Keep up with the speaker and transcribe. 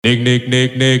Nickelodeon.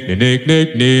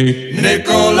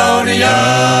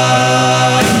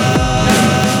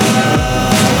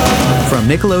 From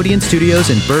Nickelodeon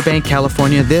Studios in Burbank,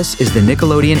 California, this is the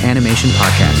Nickelodeon Animation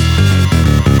Podcast.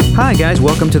 Hi guys,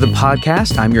 welcome to the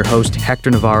podcast. I'm your host, Hector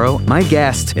Navarro. My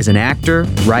guest is an actor,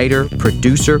 writer,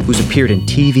 producer who's appeared in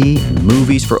TV and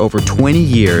movies for over 20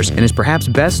 years and is perhaps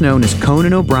best known as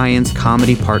Conan O'Brien's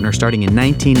comedy partner starting in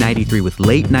 1993 with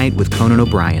Late Night with Conan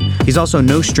O'Brien. He's also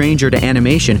no stranger to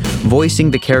animation,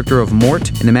 voicing the character of Mort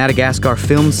in the Madagascar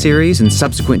film series and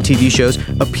subsequent TV shows,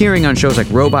 appearing on shows like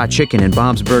Robot Chicken and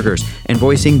Bob's Burgers, and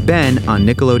voicing Ben on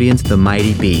Nickelodeon's The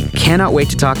Mighty Bee. Cannot wait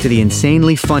to talk to the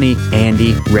insanely funny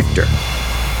Andy Richter.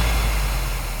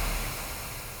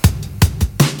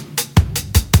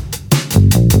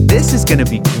 This is going to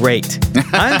be great.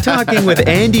 I'm talking with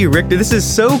Andy Richter. This is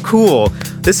so cool.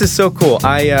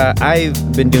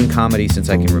 I've been doing comedy since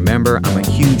I can remember. I'm a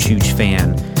huge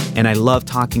fan, and I love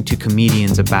talking to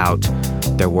comedians about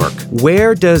their work.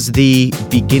 Where does the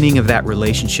beginning of that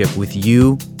relationship with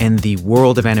you and the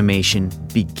world of animation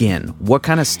begin? What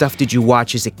kind of stuff did you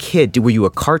watch as a kid? Were you a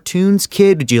cartoons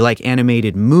kid? Did you like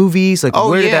animated movies?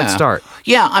 Where did that start?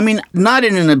 Yeah, I mean, not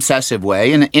in an obsessive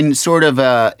way, in sort of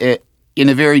in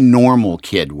a very normal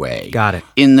kid way. Got it.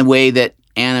 In the way that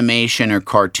animation or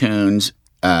cartoons,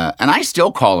 and I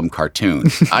still call them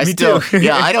cartoons. I still,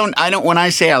 yeah. I don't. When I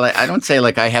say I don't say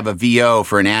like I have a VO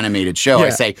for an animated show. Yeah. I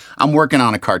say I'm working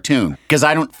on a cartoon because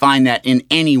I don't find that in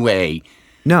any way.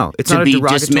 No, it's not a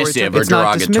dismissive or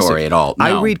derogatory at all. No.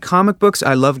 I read comic books.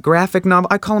 I love graphic novels.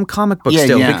 I call them comic books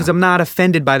because I'm not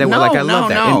offended by that. No, I love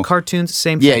that. No. In cartoons,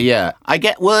 same thing. Yeah.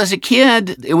 As a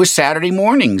kid, it was Saturday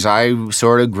mornings. I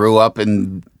sort of grew up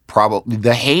in probably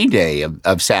the heyday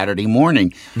of Saturday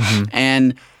morning. Mm-hmm.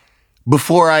 And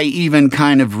before I even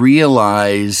kind of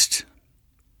realized,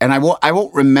 and I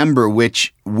won't remember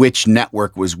which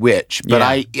network was which, but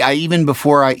I even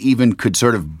before I even could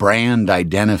sort of brand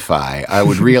identify, I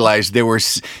would realize there were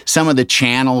some of the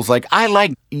channels, like I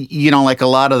like a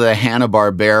lot of the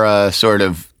Hanna-Barbera sort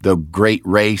of the Great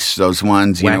Race, those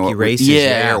ones, Wacky Races.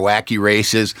 Yeah, Wacky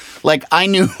Races. Like I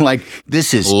knew, like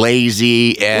this is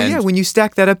lazy, and when you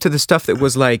stack that up to the stuff that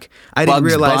was like I didn't Bugs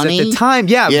realize Bunny? At the time,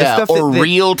 the stuff or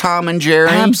real Tom and Jerry,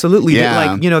 absolutely,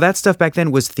 yeah. That stuff back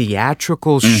then was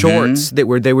theatrical shorts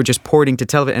that they were just porting to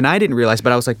television, and I didn't realize,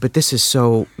 but I was like, but this is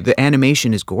the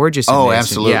animation is gorgeous. Oh,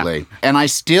 absolutely, and I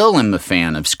still am a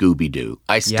fan of Scooby-Doo.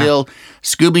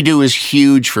 Scooby-Doo is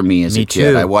huge for me as a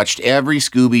kid. Too. I watched every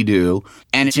Scooby-Doo,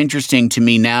 and it's interesting to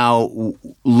me now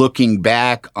looking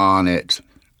back on it,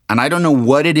 and I don't know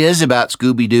what it is about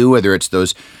Scooby-Doo, whether it's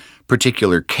those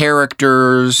particular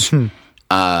characters,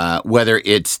 whether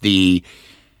it's the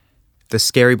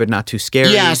scary but not too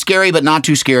scary. Yeah, scary but not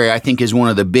too scary, I think, is one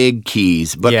of the big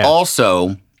keys. But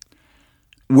also,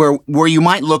 where you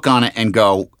might look on it and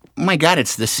go, oh my God,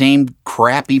 it's the same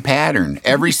crappy pattern.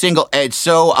 It's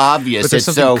so obvious. But there's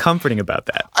something comforting about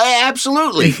that.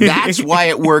 Absolutely. That's why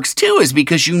it works too, is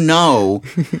because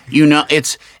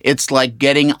it's like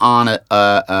getting on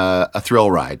a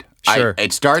thrill ride. Sure.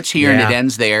 It starts here and it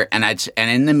ends there, and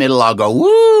in the middle I'll go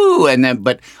woo,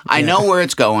 but I know where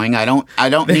it's going. I don't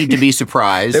need to be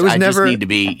surprised. Just need to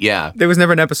be There was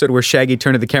never an episode where Shaggy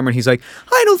turned to the camera and he's like,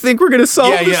 I don't think we're gonna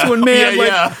solve this one, man.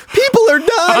 People are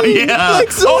dying.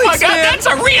 Oh my God, that's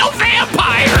a real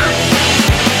vampire.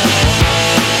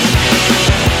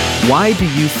 Why do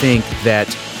you think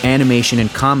that animation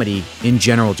and comedy in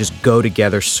general just go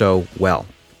together so well?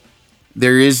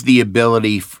 There is the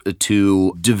ability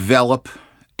to develop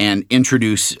and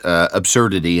introduce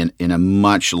absurdity in a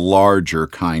much larger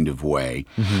kind of way,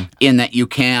 in that you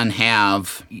can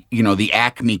have, the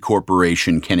Acme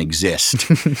Corporation can exist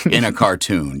in a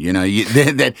cartoon,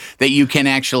 that you can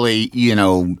actually,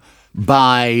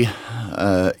 buy,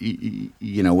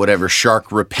 whatever shark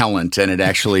repellent, and it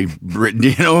actually,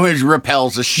 it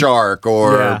repels a shark,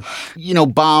 or,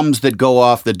 bombs that go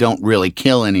off that don't really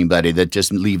kill anybody, that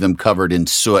just leave them covered in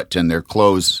soot and their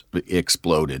clothes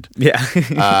exploded. Yeah.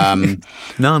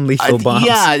 Non-lethal bombs.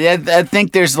 Yeah, I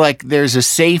think there's a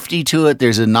safety to it.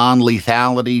 There's a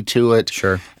non-lethality to it.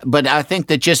 Sure. But I think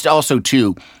that just also,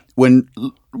 too, when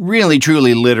really,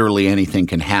 truly, literally anything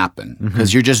can happen,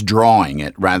 because you're just drawing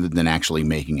it rather than actually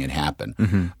making it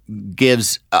happen,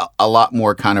 gives a lot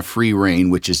more kind of free rein,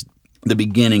 which is the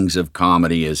beginnings of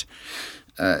comedy, is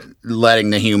letting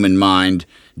the human mind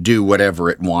do whatever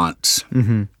it wants.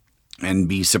 And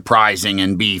be surprising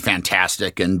and be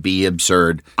fantastic and be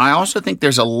absurd. I also think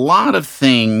there's a lot of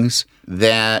things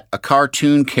that a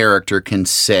cartoon character can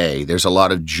say. There's a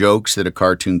lot of jokes that a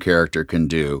cartoon character can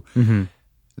do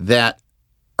that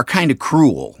are kind of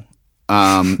cruel.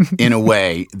 in a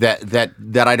way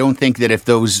that I don't think that if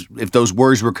those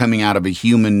words were coming out of a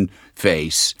human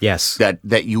face, yes,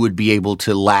 that you would be able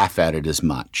to laugh at it as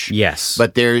much. Yes,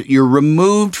 but you're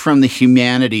removed from the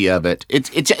humanity of it.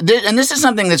 And this is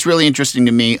something that's really interesting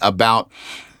to me about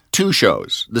two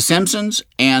shows, The Simpsons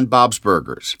and Bob's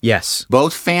Burgers. Yes,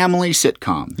 both family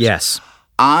sitcoms. Yes,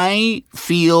 I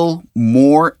feel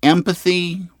more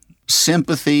empathy,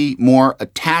 sympathy, more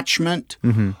attachment,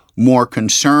 more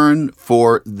concern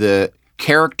for the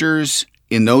characters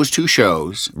in those two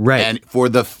shows, right, and for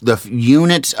the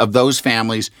units of those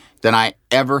families than I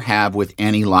ever have with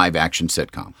any live action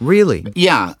sitcom. Really?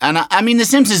 Yeah, and I mean, The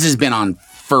Simpsons has been on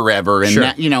forever, and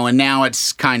sure. and now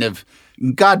it's kind of.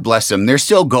 God bless them. They're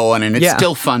still going, and it's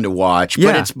still fun to watch.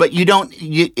 But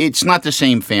it's not the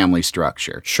same family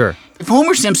structure. Sure. If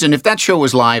Homer Simpson, if that show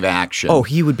was live action,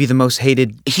 he would be the most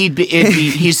hated.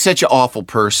 He's such an awful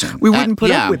person. We wouldn't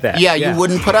put up with that. Yeah, you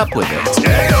wouldn't put up with it.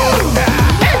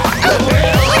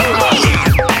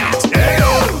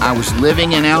 I was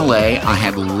living in L.A. I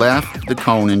had left the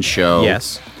Conan show.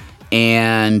 Yes.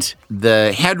 And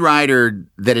the head writer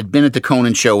that had been at the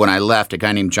Conan show when I left, a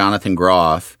guy named Jonathan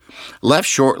Groff, left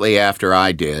shortly after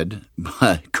I did.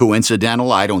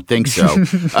 Coincidental? I don't think so.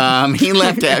 He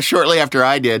left shortly after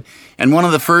I did. And one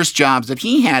of the first jobs that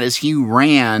he had is he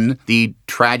ran the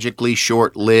tragically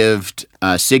short-lived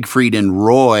Siegfried and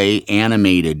Roy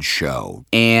animated show.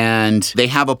 And they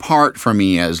have a part for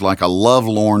me as like a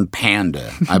lovelorn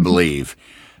panda, I believe.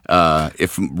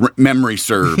 If memory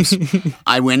serves.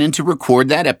 I went in to record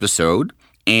that episode,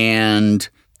 and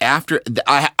after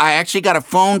I actually got a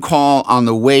phone call on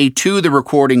the way to the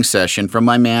recording session from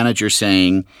my manager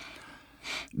saying,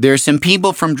 there's some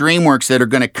people from DreamWorks that are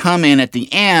going to come in at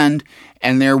the end,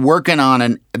 and they're working on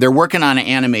an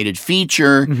animated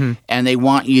feature, and they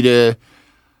want you to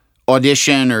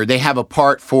audition, or they have a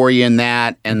part for you in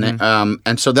that,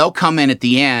 and so they'll come in at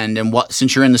the end, and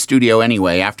since you're in the studio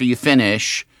anyway, after you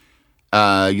finish.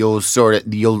 You'll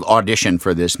audition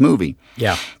for this movie.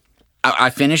 Yeah. I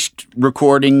finished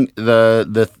recording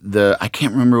the I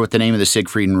can't remember what the name of the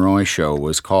Siegfried and Roy show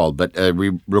was called, but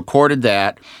we recorded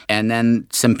that, and then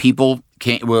some people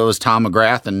came. Well, it was Tom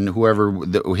McGrath and whoever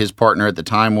his partner at the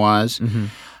time was,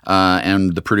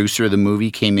 and the producer of the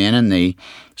movie came in, and they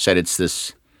said it's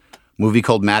this movie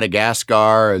called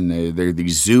Madagascar, and they're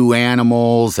these zoo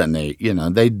animals, and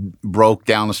they broke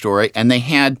down the story, and they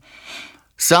had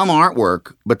some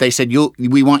artwork, but they said,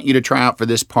 we want you to try out for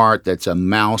this part that's a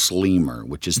mouse lemur,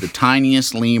 which is the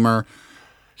tiniest lemur.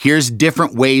 Here's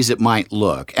different ways it might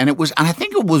look. And I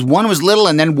think one was little,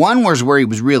 and then one was where he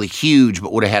was really huge,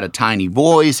 but would have had a tiny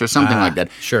voice or something like that.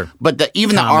 Sure. But the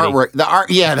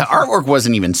artwork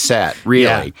wasn't even set, really.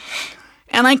 Yeah.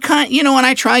 And I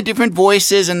tried different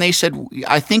voices, and they said,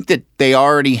 I think that they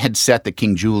already had set the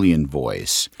King Julian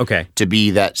voice. Okay. To be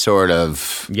that sort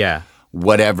of. Yeah.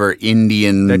 Whatever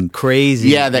Indian, that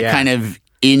crazy, kind of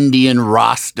Indian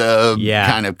Rasta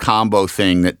kind of combo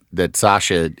thing that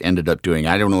Sasha ended up doing.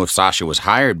 I don't know if Sasha was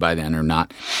hired by then or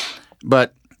not,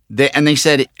 but they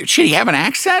said, should he have an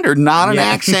accent or not an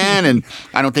accent? And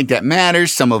I don't think that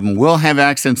matters. Some of them will have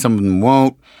accents, some of them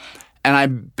won't. And I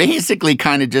basically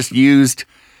kind of just used,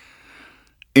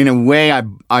 in a way,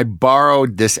 I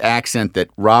borrowed this accent that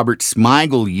Robert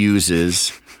Smigel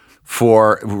uses.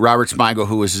 For Robert Smigel,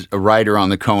 who was a writer on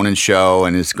the Conan show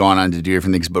and has gone on to do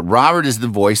different things. But Robert is the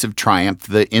voice of Triumph,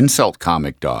 the insult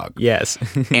comic dog. Yes.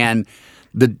 And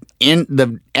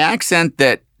the accent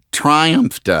that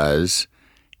Triumph does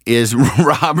is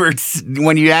Robert's.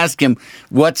 When you ask him,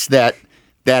 what's that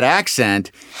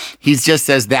accent, he just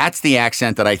says, that's the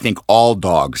accent that I think all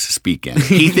dogs speak in.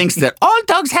 He thinks that all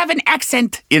dogs have an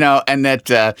accent, and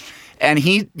that... And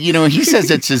he says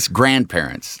it's his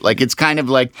grandparents. Like, it's kind of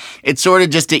like, it's sort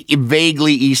of just a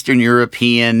vaguely Eastern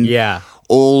European,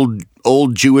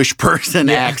 old Jewish person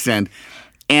accent.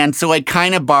 And so I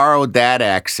kind of borrowed that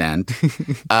accent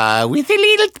with a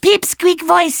little pipsqueak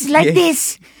voice like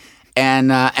this. And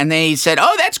they said,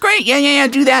 oh, that's great. Yeah,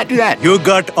 do that. You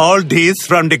got all these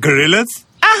from the gorillas?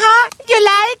 You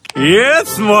like?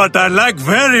 Yes, Mort, I like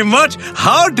very much.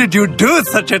 How did you do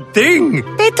such a thing?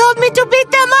 They told me to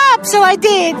beat them up, so I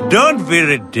did. Don't be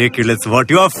ridiculous, Mort.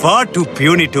 You are far too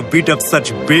puny to beat up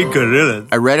such big gorillas.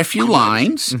 I read a few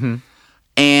lines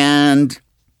and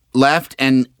left,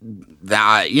 and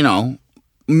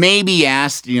maybe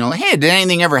asked, hey, did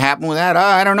anything ever happen with that?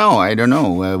 I don't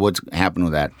know. What's happened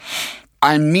with that?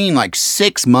 I mean, like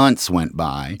 6 months went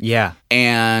by. Yeah.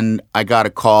 And I got a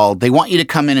call. They want you to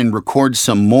come in and record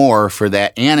some more for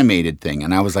that animated thing.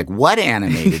 And I was like, what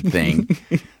animated thing?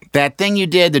 That thing you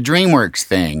did, the DreamWorks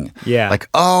thing. Yeah. Like,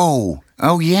 oh.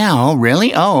 Oh, yeah. Oh,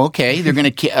 really? Oh, okay. They're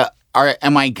going to...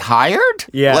 am I hired?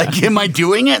 Yeah. Like, am I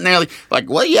doing it? And they're like,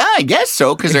 well, yeah, I guess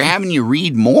so, because they're having you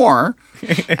read more.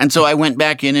 And so I went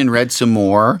back in and read some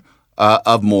more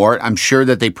of Mort. I'm sure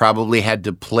that they probably had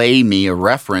to play me a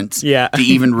reference to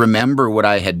even remember what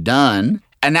I had done.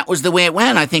 And that was the way it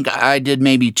went. I think I did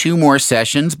maybe 2 more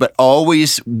sessions, but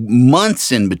always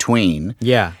months in between.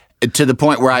 Yeah. To the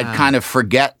point where I'd kind of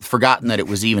forgotten that it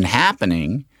was even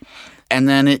happening. And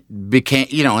then it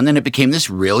became, this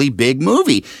really big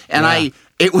movie. And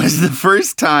it was the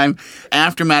first time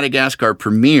after Madagascar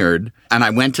premiered, and I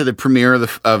went to the premiere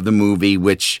of the movie,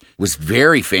 which was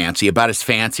very fancy, about as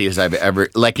fancy as I've ever,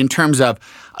 like in terms of,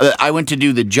 I went to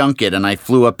do the junket, and I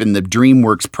flew up in the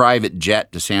DreamWorks private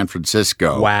jet to San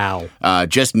Francisco. Wow.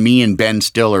 Just me and Ben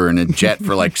Stiller in a jet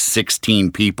for like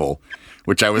 16 people,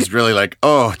 which I was really like,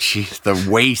 oh, geez, the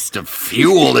waste of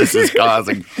fuel this is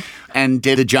causing. And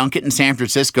did a junket in San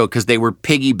Francisco because they were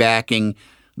piggybacking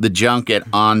the junket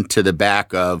onto the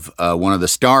back of one of the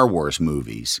Star Wars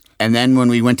movies. And then when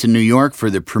we went to New York for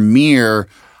the premiere,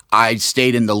 I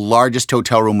stayed in the largest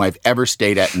hotel room I've ever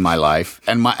stayed at in my life.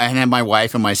 And I had my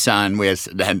wife and my son.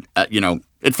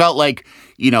 It felt like,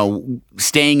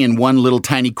 staying in one little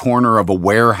tiny corner of a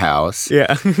warehouse.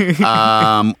 Yeah.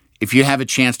 If you have a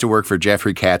chance to work for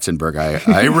Jeffrey Katzenberg,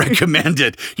 I recommend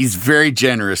it. He's very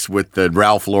generous with the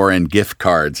Ralph Lauren gift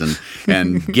cards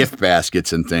and gift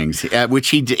baskets and things, which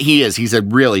he is. He's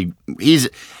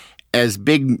as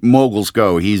big moguls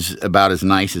go. He's about as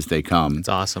nice as they come. It's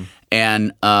awesome.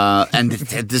 And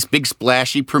this big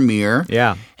splashy premiere.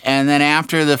 Yeah. And then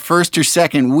after the first or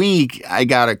second week, I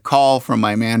got a call from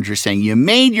my manager saying, "You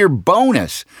made your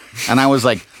bonus." And I was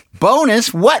like,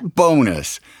 "Bonus? What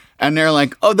bonus?" And they're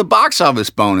like, "Oh, the box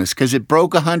office bonus, because it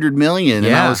broke 100 million.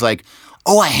 And I was like,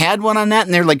 "Oh, I had one on that?"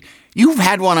 And they're like, "You've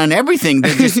had one on everything.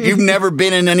 You've never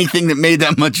been in anything that made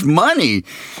that much money."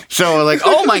 So like,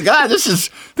 oh my God, this is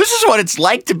what it's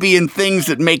like to be in things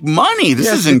that make money.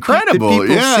 This is incredible.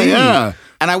 Yeah.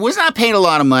 And I was not paid a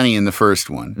lot of money in the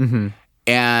first one. Mm-hmm.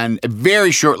 And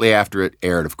very shortly after it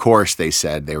aired, of course, they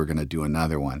said they were going to do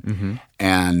another one. Mm-hmm.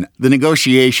 And the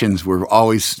negotiations were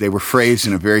phrased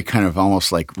in a very kind of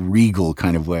almost like regal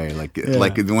kind of way. Like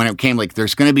when it came, like,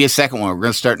 there's going to be a second one. We're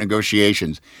going to start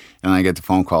negotiations. And I get the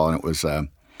phone call, and it was,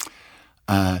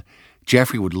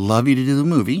 Jeffrey would love you to do the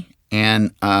movie.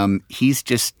 And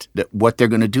what they're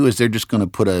going to do is they're just going to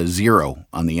put a 0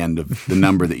 on the end of the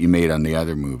number that you made on the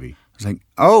other movie. I was like,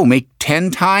 oh, make 10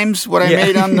 times what I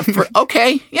made on the first.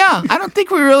 Okay, yeah. I don't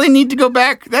think we really need to go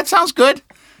back. That sounds good.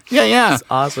 Yeah. That's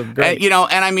awesome. Great. And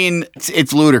I mean,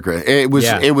 it's ludicrous. It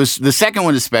was the second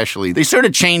one especially. They sort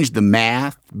of changed the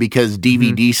math because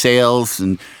DVD sales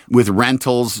and with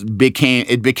rentals they changed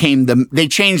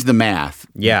the math.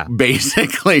 Yeah.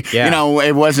 Basically. Yeah.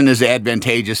 It wasn't as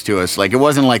advantageous to us. Like, it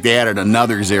wasn't like they added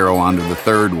another 0 onto the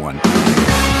third one.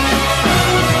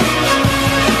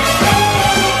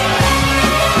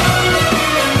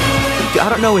 I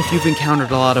don't know if you've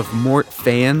encountered a lot of Mort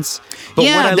fans, but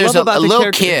what I there's love about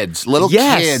little kids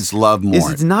love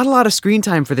Mort. It's not a lot of screen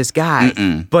time for this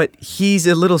guy, but he's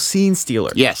a little scene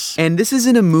stealer. Yes. And this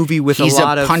isn't a movie with a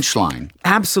lot of... He's a punchline.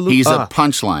 Absolutely. He's a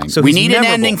punchline. So we need an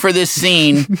ending for this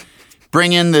scene.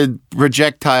 Bring in the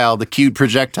cute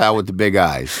projectile with the big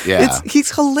eyes. Yeah.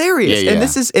 He's hilarious.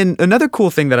 Yeah. And another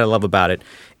cool thing that I love about it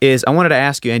is, I wanted to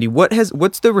ask you, Andy, what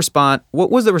was the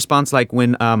response like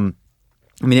when...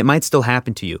 I mean, it might still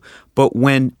happen to you, but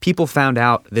when people found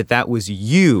out that was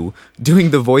you doing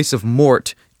the voice of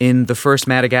Mort in the first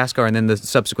Madagascar and then the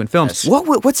subsequent films,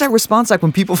 what's that response like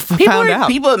when people found out?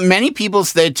 Many people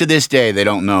say to this day they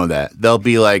don't know that. They'll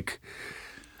be like,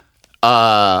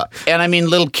 and I mean,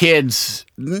 little kids,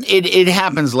 it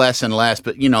happens less and less,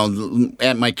 but,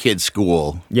 at my kid's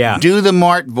school, do the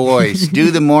Mort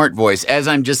voice, as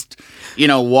I'm just,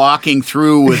 walking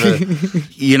through with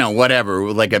a,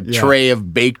 whatever, like a tray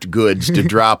of baked goods to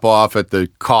drop off at the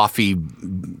coffee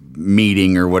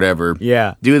meeting or whatever.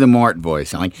 Yeah. Do the Mort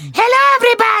voice. I'm like, hello,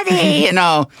 everybody.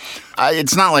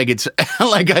 It's not like it's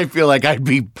like, I feel like I'd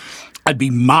be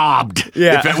mobbed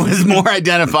if it was more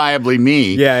identifiably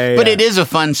me. But it is a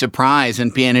fun surprise,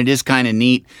 and it is kind of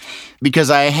neat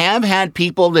because I have had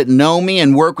people that know me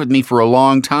and work with me for a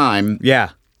long time. Yeah.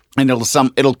 And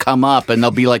it'll come up and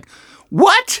they'll be like,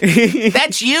 "What?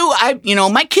 That's you?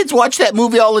 My kids watch that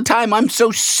movie all the time. I'm so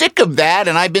sick of that,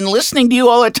 and I've been listening to you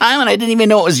all the time, and I didn't even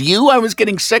know it was you I was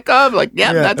getting sick of." Like,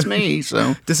 that's me.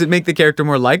 So, does it make the character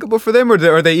more likable for them, or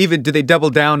do they double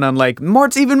down on like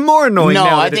Mort's even more annoying? No,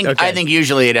 now I think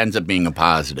usually it ends up being a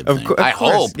positive thing. I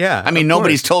hope. Yeah. I mean,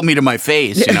 nobody's told me to my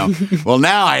face. Well,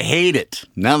 now I hate it.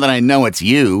 Now that I know it's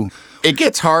you. It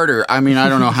gets harder. I mean, I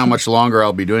don't know how much longer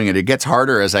I'll be doing it. It gets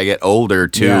harder as I get older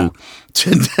to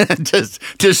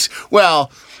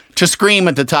scream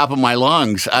at the top of my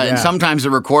lungs. And sometimes the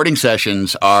recording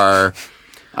sessions are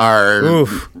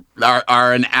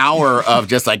an hour of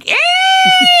just like,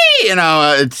 you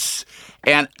know, it's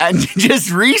and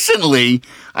just recently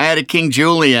I had a King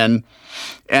Julian,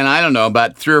 and I don't know,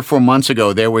 about 3 or 4 months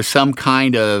ago there was some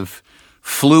kind of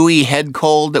flu-y head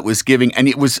cold that was giving, and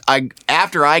it was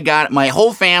after I got it, my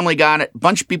whole family got it, a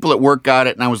bunch of people at work got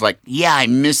it, and I was like, yeah, I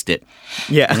missed it.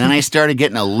 Yeah. And then I started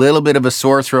getting a little bit of a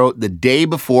sore throat the day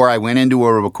before I went into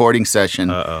a recording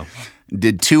session.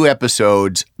 Did 2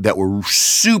 episodes that were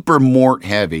super Mort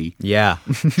heavy. Yeah.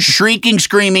 Shrieking,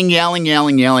 screaming, yelling,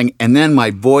 and then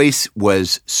my voice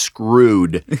was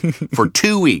screwed for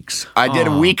 2 weeks. I did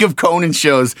a week of Conan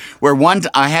shows where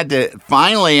I had to,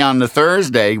 finally on the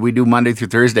Thursday, we do Monday through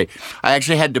Thursday, I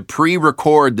actually had to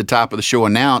pre-record the top of the show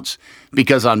announce,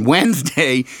 because on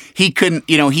Wednesday, he couldn't,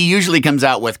 you know, he usually comes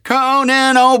out with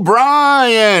Conan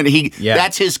O'Brien.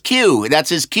 That's his cue. That's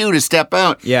his cue to step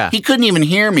out. Yeah. He couldn't even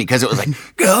hear me because it was like,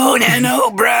 Conan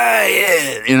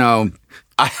O'Brien. You know,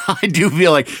 I do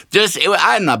feel like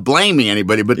I'm not blaming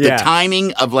anybody, but the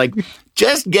timing of like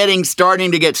just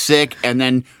starting to get sick and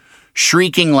then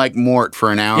shrieking like Mort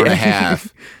for an hour and a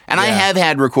half. And I have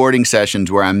had recording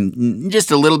sessions where I'm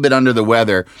just a little bit under the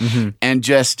weather and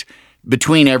just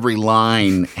between every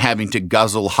line having to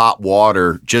guzzle hot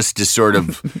water just to sort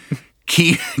of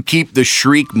keep the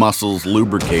shriek muscles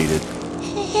lubricated.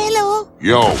 Hello.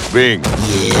 Yo, Bing.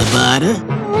 Yeah, butter?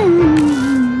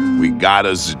 We got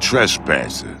us a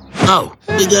trespasser. Oh,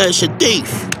 we got us a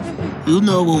thief. You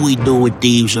know what we do with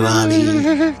thieves around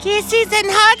here. Kisses and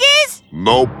huggies?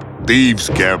 Nope, thieves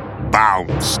get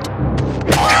bounced.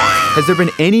 Has there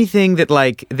been anything that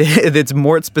that's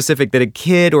Mort specific that a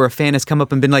kid or a fan has come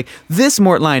up and been like, this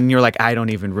Mort line, and you're like, I don't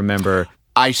even remember?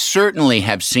 I certainly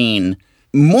have seen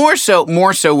more so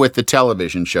with the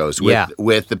television shows,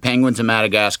 with the Penguins of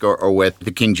Madagascar or with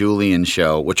the King Julian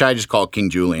show, which I just call King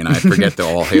Julian. I forget the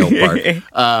all hail part.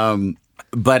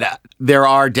 But there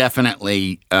are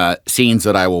definitely scenes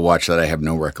that I will watch that I have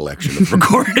no recollection of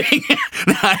recording.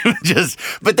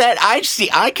 But that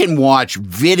I can watch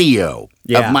video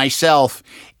of myself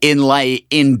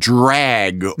in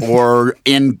drag or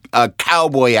in a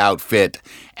cowboy outfit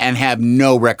and have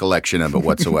no recollection of it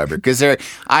whatsoever. Because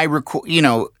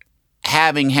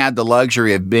having had the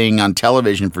luxury of being on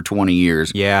television for 20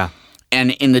 years. Yeah.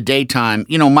 And in the daytime,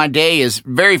 my day is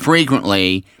very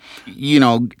frequently,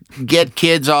 get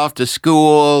kids off to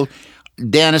school,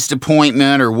 dentist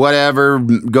appointment or whatever,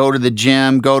 go to the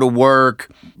gym, go to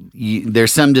work.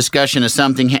 There's some discussion of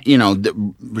something,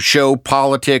 show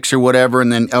politics or whatever,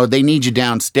 and then, they need you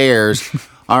downstairs.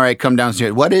 All right, come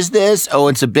downstairs. What is this? Oh,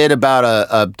 it's a bit about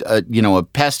a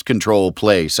pest control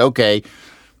place. Okay,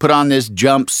 put on this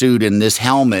jumpsuit and this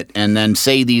helmet and then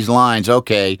say these lines.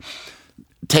 Okay.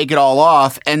 Take it all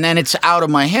off, and then it's out of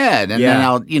my head. And then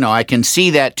I can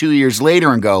see that 2 years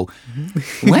later and go,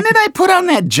 when did I put on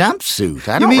that jumpsuit?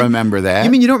 I don't remember that.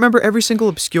 You mean you don't remember every single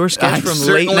obscure sketch from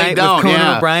Late Night with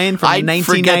Conan O'Brien from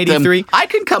 1993? I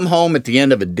can come home at the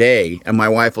end of a day, and my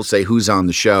wife will say, who's on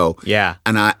the show? Yeah.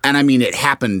 And I mean, it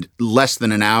happened less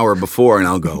than an hour before, and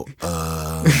I'll go,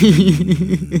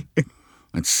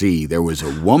 let's see. There was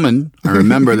a woman. I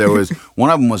remember one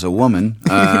of them was a woman.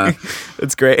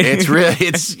 That's great. It's really,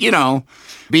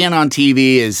 being on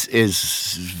TV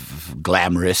is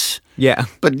glamorous. Yeah.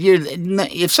 But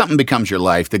if something becomes your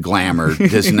life, the glamour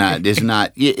does not.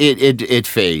 It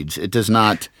fades. It does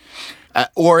not.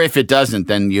 Or if it doesn't,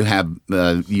 then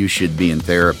you should be in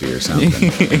therapy or something.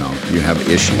 You have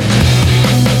issues.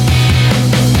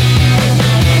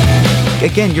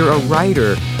 Again, you're a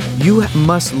writer. You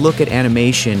must look at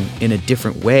animation in a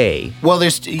different way. Well,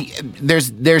 there's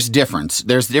difference.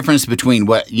 There's difference between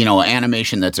what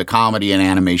animation that's a comedy and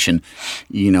animation,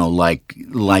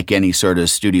 like any sort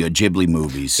of Studio Ghibli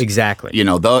movies. Exactly.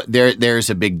 There's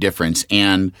a big difference.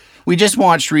 And we just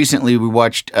watched recently. We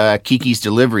watched Kiki's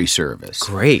Delivery Service.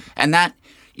 Great. And that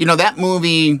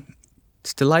movie.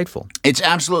 It's delightful. It's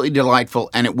absolutely delightful,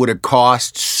 and it would have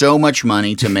cost so much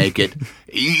money to make it,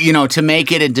 to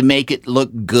make it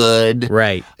look good.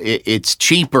 Right. It's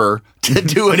cheaper to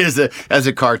do it as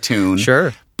a cartoon.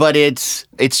 Sure. But it's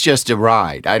just a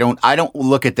ride. I don't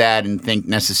look at that and think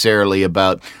necessarily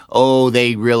about,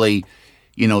 they really,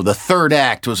 the third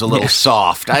act was a little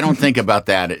soft. I don't think about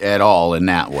that at all in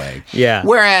that way. Yeah.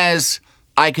 Whereas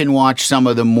I can watch some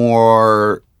of the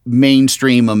more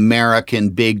mainstream American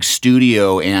big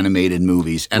studio animated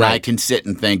movies, and I can sit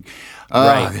and think,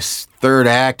 this third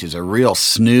act is a real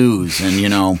snooze,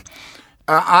 and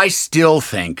I still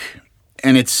think,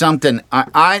 and it's something,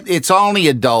 it's only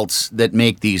adults that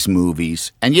make these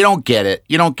movies, and you don't get it.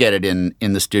 You don't get it in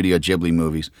the Studio Ghibli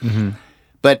movies. Mm-hmm.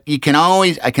 But I can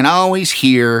always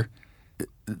hear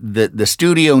the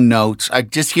studio notes. I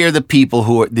just hear the people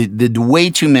who are, the way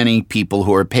too many people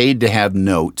who are paid to have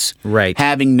notes. Right.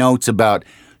 Having notes about,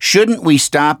 shouldn't we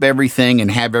stop everything and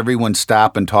have everyone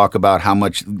stop and talk about how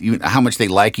much they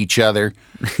like each other,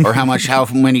 or how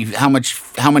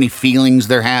many feelings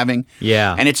they're having?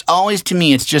 Yeah. And it's always, to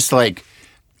me, it's just like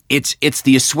it's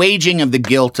the assuaging of the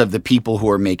guilt of the people who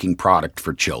are making product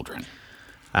for children.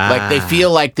 Like they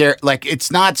feel like they're like,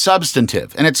 it's not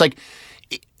substantive, and it's like.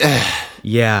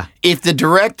 Yeah. If the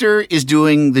director is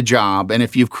doing the job, and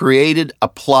if you've created a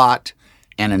plot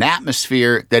and an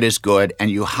atmosphere that is good, and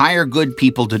you hire good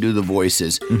people to do the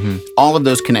voices, all of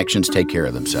those connections take care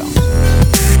of themselves.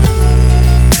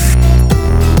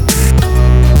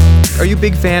 Are you a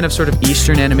big fan of sort of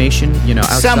Eastern animation? You know,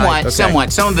 outside?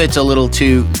 Somewhat. Some of it's a little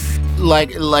too.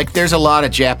 Like there's a lot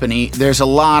of Japanese, there's a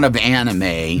lot of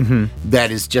anime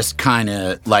that is just kind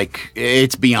of like,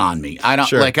 it's beyond me. I don't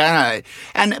but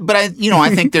I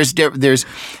think there's a difference.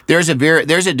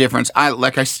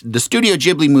 The Studio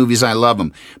Ghibli movies, I love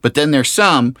them, but then there's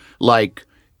some like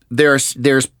there's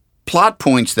plot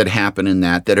points that happen in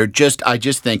that are just, I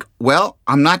just think, well,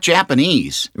 I'm not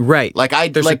Japanese, right? Like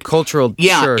there's a cultural,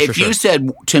 if you said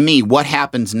to me what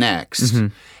happens next.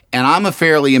 And I'm a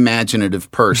fairly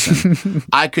imaginative person.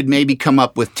 I could maybe come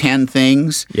up with 10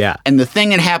 things. Yeah. And the thing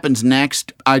that happens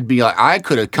next, I'd be like, I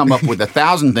could have come up with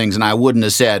 1,000 things, and I wouldn't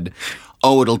have said,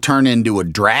 oh, it'll turn into a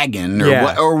dragon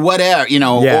or whatever,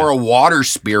 or a water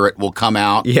spirit will come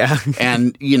out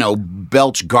and,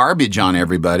 belch garbage on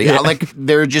everybody. Yeah.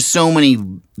 There are just so many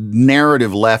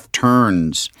narrative left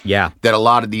turns that a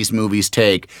lot of these movies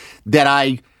take that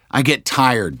I get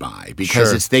tired by,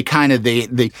 because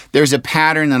there's a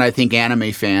pattern that I think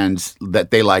anime fans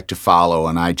that they like to follow,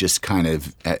 and I just kind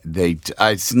of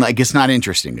it's not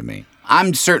interesting to me.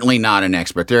 I'm certainly not an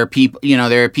expert. There are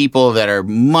people that are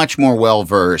much more well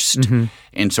versed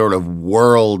in sort of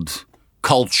world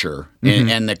culture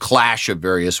and the clash of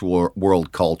various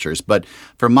world cultures. But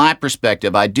from my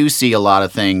perspective, I do see a lot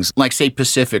of things like, say,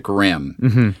 Pacific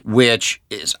Rim, which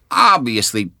is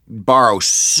obviously borrows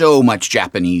so much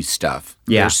Japanese stuff.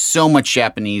 Yeah. There's so much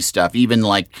Japanese stuff, even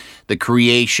like the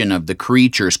creation of the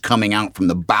creatures coming out from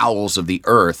the bowels of the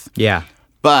earth. Yeah.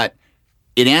 But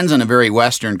it ends in a very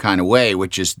Western kind of way,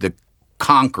 which is the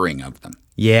conquering of them.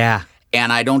 Yeah.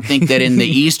 And I don't think that in the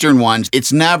Eastern ones,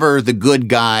 it's never the good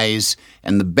guys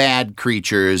and the bad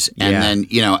creatures. And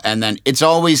then it's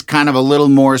always kind of a little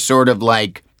more sort of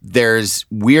like,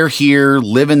 we're here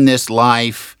living this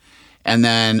life. And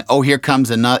then, here comes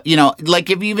another, like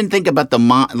if you even think about the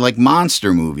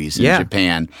monster movies in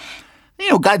Japan,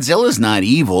 Godzilla's not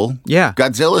evil. Yeah.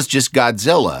 Godzilla's just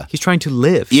Godzilla. He's trying to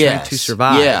live, trying to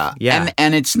survive. Yeah.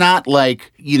 And it's not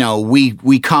like,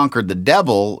 we conquered the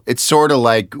devil. It's sort of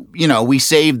like, we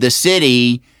saved the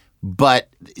city, but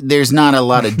there's not a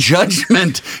lot of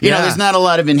judgment. There's not a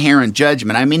lot of inherent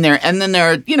judgment. I mean,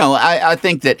 I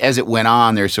think that as it went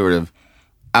on, there's sort of,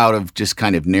 out of just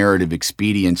kind of narrative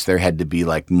expedience, there had to be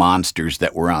like monsters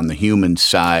that were on the human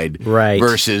side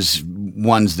versus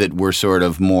ones that were sort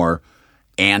of more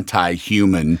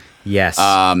anti-human. Yes.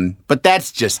 But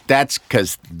that's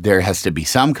because there has to be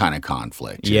some kind of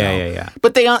conflict. Yeah.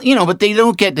 But they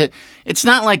don't get to, it's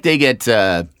not like they get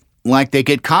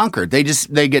conquered.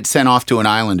 They get sent off to an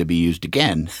island to be used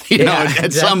again.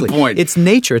 At some point. It's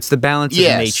nature. It's the balance of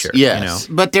nature. Yes.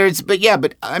 But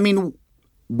I mean,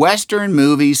 Western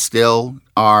movies still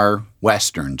are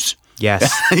Westerns. Yes.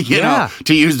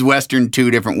 To use Western two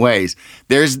different ways.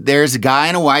 There's a guy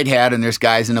in a white hat and there's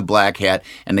guys in a black hat,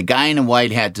 and the guy in a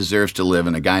white hat deserves to live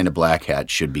and the guy in a black hat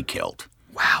should be killed.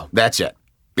 Wow. That's it.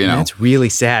 That's really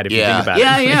sad if you think about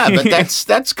it. Yeah, but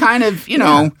that's kind of,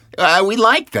 we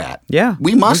like that. Yeah.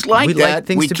 We must like that.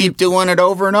 We keep doing it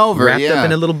over and over. Wrapped up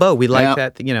in a little bow. We like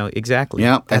that, exactly.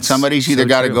 Yeah, and somebody's either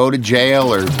got to go to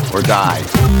jail or die.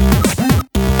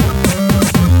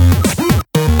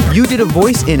 You did a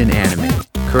voice in an anime,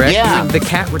 correct? Yeah. The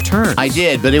Cat Returns. I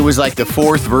did, but it was like the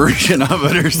 4th version of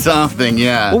it or something,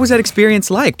 yeah. What was that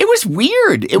experience like? It was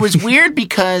weird. It was weird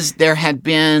because there had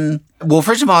been... Well,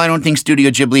 first of all, I don't think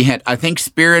Studio Ghibli had... I think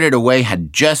Spirited Away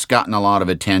had just gotten a lot of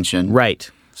attention. Right.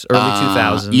 Early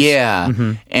 2000s. Yeah.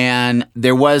 Mm-hmm. And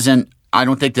there wasn't... I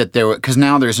don't think that there was... Because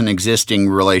now there's an existing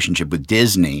relationship with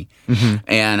Disney. Mm-hmm.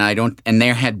 And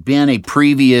there had been a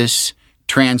previous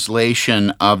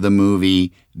translation of the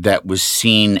movie that was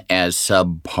seen as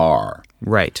subpar.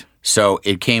 Right. So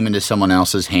it came into someone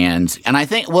else's hands. And I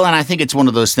think it's one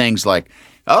of those things like,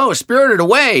 oh, Spirited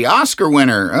Away, Oscar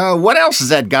winner. What else has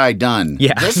that guy done?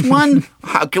 Yeah. This one?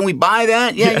 How can we buy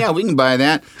that? Yeah, we can buy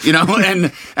that.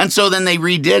 And so then they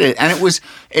redid it. And it was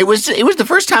the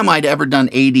first time I'd ever done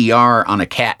ADR on a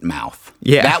cat mouth.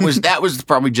 Yeah. That was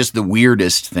probably just the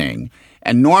weirdest thing.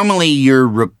 And normally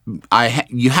you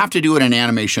have to do it in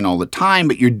animation all the time,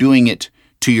 but you're doing it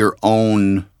to your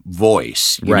own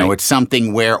voice. You know, it's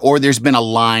something where, or there's been a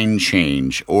line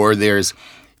change, or there's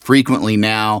frequently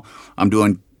now, I'm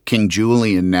doing King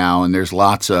Julian now, and there's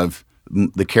lots of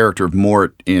the character of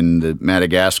Mort in the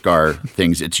Madagascar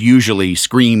things. It's usually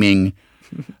screaming,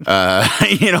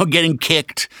 getting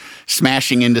kicked,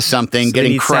 smashing into something, so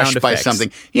getting crushed by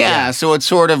something. Yeah, so it's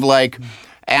sort of like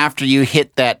after you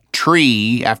hit that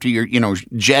tree, after you're,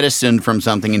 jettisoned from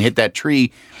something and hit that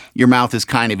tree, your mouth is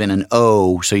kind of in an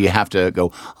O, so you have to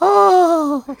go,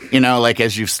 oh, like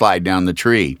as you slide down the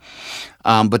tree.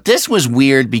 But this was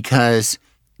weird because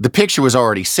the picture was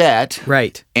already set.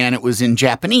 Right. And it was in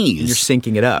Japanese. And you're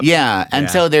syncing it up. Yeah. And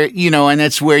so there, and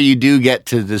that's where you do get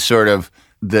to the sort of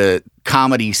the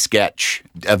comedy sketch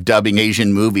of dubbing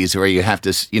Asian movies where you have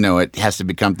to, it has to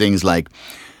become things like,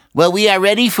 well, we are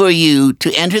ready for you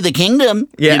to enter the kingdom.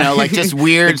 Yeah. Like just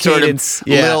weird sort of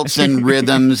lilts and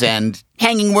rhythms and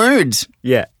hanging words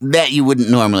that you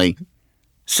wouldn't normally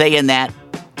say in that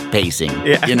pacing.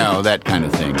 Yeah. That kind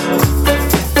of thing.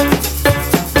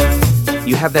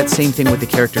 You have that same thing with the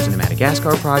characters in the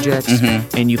Madagascar projects,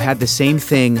 and you've had the same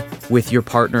thing with your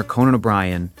partner, Conan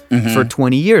O'Brien, for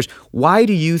 20 years. Why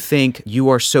do you think you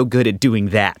are so good at doing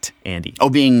that, Andy? Oh,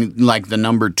 being like the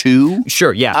number two?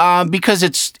 Sure, yeah. Because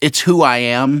it's who I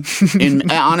am.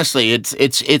 Honestly,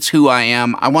 it's who I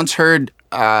am. I once heard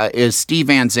is Steve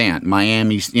Van Zandt,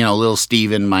 Miami, little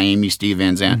Steven, Miami Steve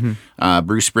Van Zandt,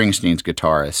 Bruce Springsteen's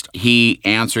guitarist. He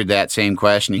answered that same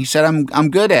question. He said, I'm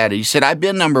good at it. He said, I've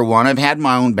been number one. I've had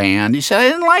my own band. He said, I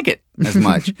didn't like it as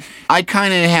much. I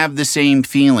kind of have the same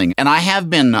feeling. And I've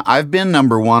been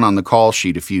number one on the call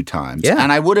sheet a few times. Yeah.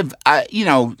 And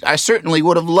I certainly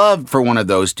would have loved for one of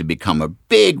those to become a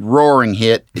big roaring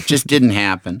hit. It just didn't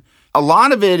happen. A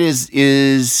lot of it is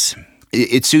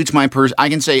it suits my I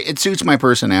can say it suits my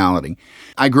personality.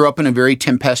 I grew up in a very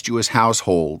tempestuous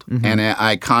household, and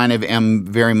I kind of am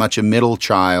very much a middle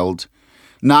child,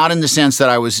 not in the sense that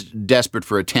I was desperate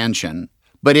for attention,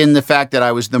 but in the fact that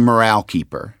I was the morale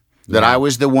keeper, that I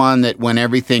was the one that when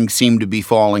everything seemed to be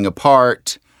falling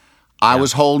apart, I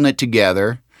was holding it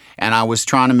together, and I was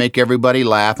trying to make everybody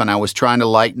laugh, and I was trying to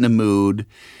lighten the mood,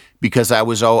 because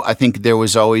I think there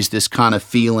was always this kind of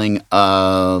feeling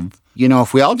of,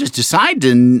 if we all just decide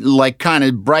to kind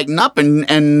of brighten up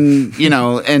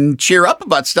and cheer up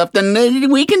about stuff,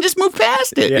 then we can just move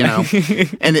past it,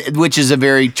 and which is a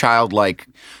very childlike.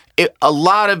 A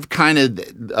lot of kind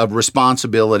of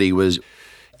responsibility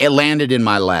it landed in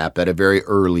my lap at a very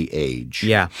early age.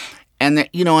 Yeah. And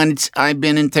I've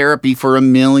been in therapy for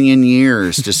 1 million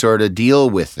years to sort of deal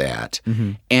with that.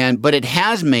 But it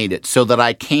has made it so that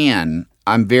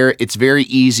it's very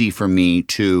easy for me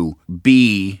to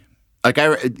be,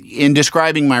 in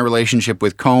describing my relationship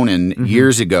with Conan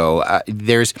years ago,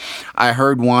 I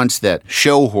heard once that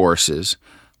show horses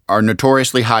are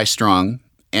notoriously high-strung,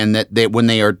 and that when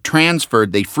they are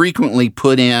transferred, they frequently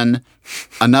put in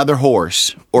another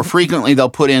horse, or frequently they'll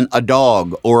put in a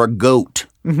dog or a goat.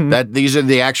 That these are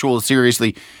the actual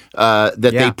they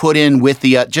put in with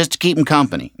the just to keep them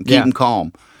company, keep them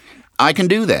calm. I can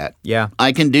do that. Yeah,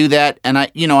 I can do that, and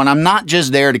and I'm not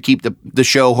just there to keep the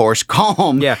show horse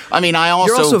calm. Yeah, I mean,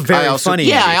 you're also very funny.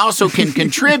 Yeah, I also can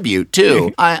contribute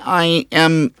too. I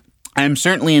am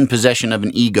certainly in possession of an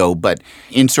ego, but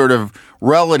in sort of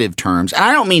relative terms, and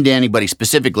I don't mean to anybody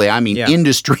specifically. I mean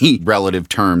industry relative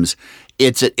terms.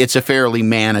 It's a fairly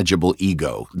manageable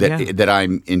ego that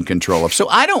I'm in control of. So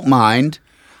I don't mind.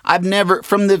 I've never,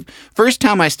 from the first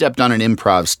time I stepped on an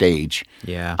improv stage,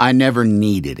 I never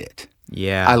needed it.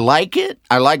 Yeah. I like it.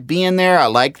 I like being there. I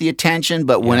like the attention.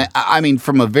 But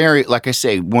from a very, like I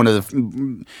say,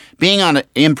 being on an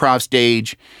improv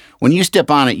stage, when you step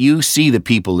on it, you see the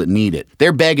people that need it.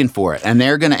 They're begging for it. And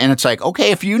and it's like, okay,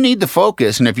 if you need the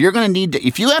focus, and if you're going to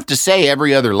if you have to say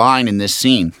every other line in this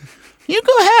scene, you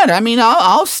go ahead. I mean,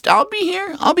 I'll be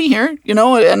here. I'll be here,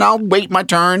 and I'll wait my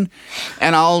turn,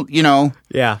 and I'll, and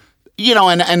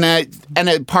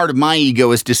a part of my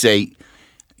ego is to say,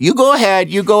 you go ahead,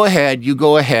 you go ahead, you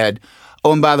go ahead.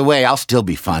 Oh, and by the way, I'll still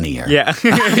be funnier. Yeah.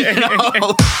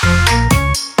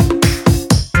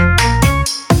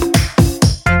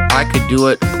 I could do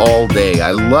it all day.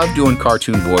 I love doing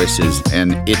cartoon voices,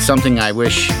 and it's something I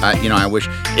wish.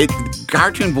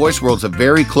 cartoon voice world's a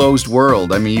very closed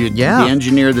world. I mean, the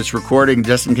engineer that's recording,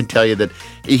 Justin, can tell you that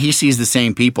he sees the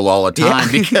same people all the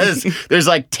time because there's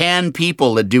like 10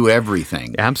 people that do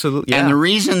everything. Absolutely. Yeah. And the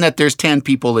reason that there's 10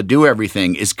 people that do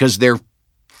everything is because they're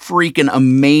freaking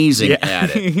amazing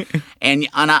at it. And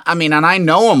I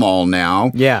know them all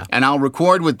now. Yeah. And I'll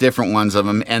record with different ones of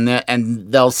them,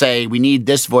 and they'll say, we need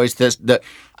this voice,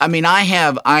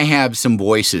 I have some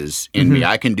voices in me.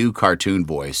 I can do cartoon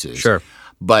voices. Sure.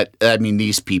 But,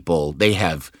 these people, they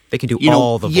can do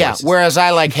all the voices. Yeah, whereas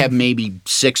I have maybe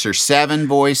 6 or 7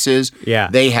 voices. Yeah.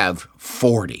 They have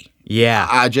 40.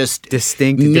 Yeah. Just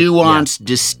distinct,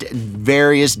 nuanced,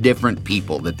 various different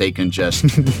people that they can just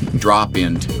drop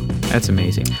into. That's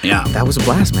amazing. Yeah. That was a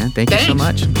blast, man. Thanks you so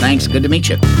much. Thanks. Good to meet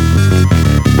you.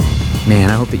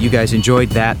 Man, I hope that you guys enjoyed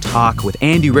that talk with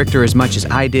Andy Richter as much as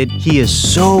I did. He is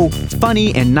so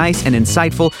funny and nice and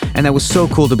insightful, and that was so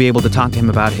cool to be able to talk to him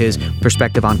about his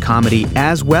perspective on comedy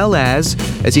as well as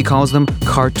he calls them,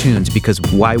 cartoons, because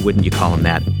why wouldn't you call them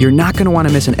that? You're not going to want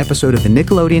to miss an episode of the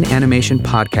Nickelodeon Animation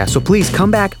Podcast, so please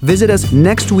come back, visit us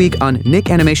next week on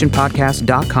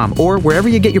nickanimationpodcast.com or wherever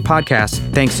you get your podcasts.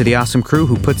 Thanks to the awesome crew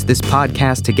who puts this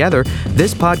podcast together.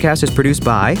 This podcast is produced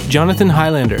by Jonathan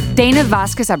Highlander, Dana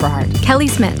Vasquez-Eberhardt, Kelly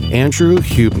Smith, Andrew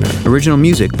Hubner. Original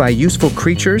music by Useful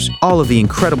Creatures. All of the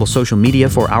incredible social media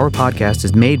for our podcast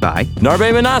is made by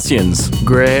Narbe Manassians,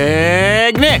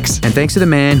 Greg Nix, and thanks to the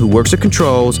man who works the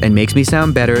controls and makes me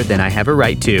sound better than I have a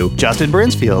right to, Justin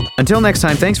Brinsfield. Until next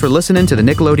time, thanks for listening to the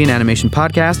Nickelodeon Animation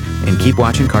Podcast, and keep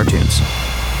watching cartoons.